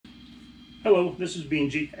Hello, this is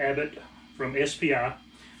Benji Abbott from SPI.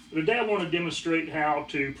 Today I want to demonstrate how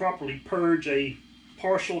to properly purge a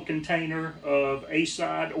partial container of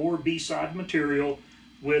A-side or B-side material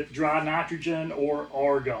with dry nitrogen or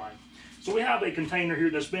argon. So we have a container here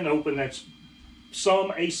that's been open, that's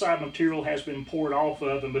some A-side material has been poured off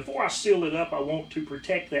of, and before I seal it up I want to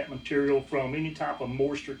protect that material from any type of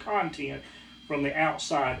moisture content from the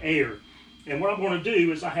outside air. And what I'm going to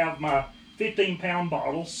do is I have my 15-pound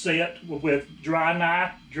bottle set with dry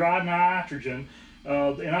nitrogen,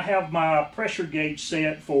 and I have my pressure gauge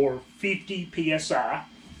set for 50 psi.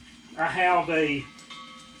 I have a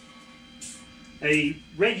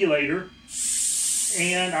regulator,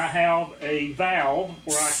 and I have a valve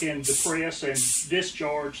where I can depress and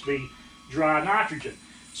discharge the dry nitrogen.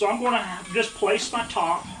 So I'm going to just place my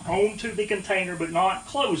top onto the container but not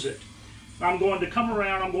close it. I'm going to come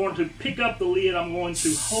around, I'm going to pick up the lid, I'm going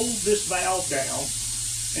to hold this valve down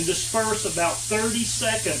and disperse about 30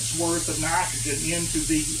 seconds worth of nitrogen into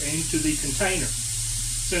the container.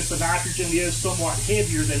 Since the nitrogen is somewhat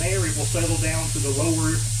heavier than air, it will settle down to the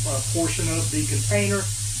lower portion of the container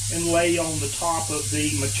and lay on the top of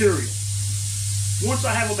the material. Once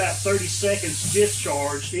I have about 30 seconds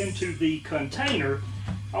discharged into the container,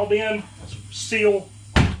 I'll then seal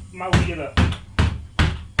my lid up.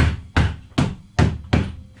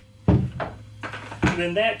 And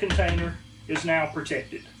then that container is now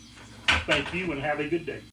protected. Thank you and have a good day.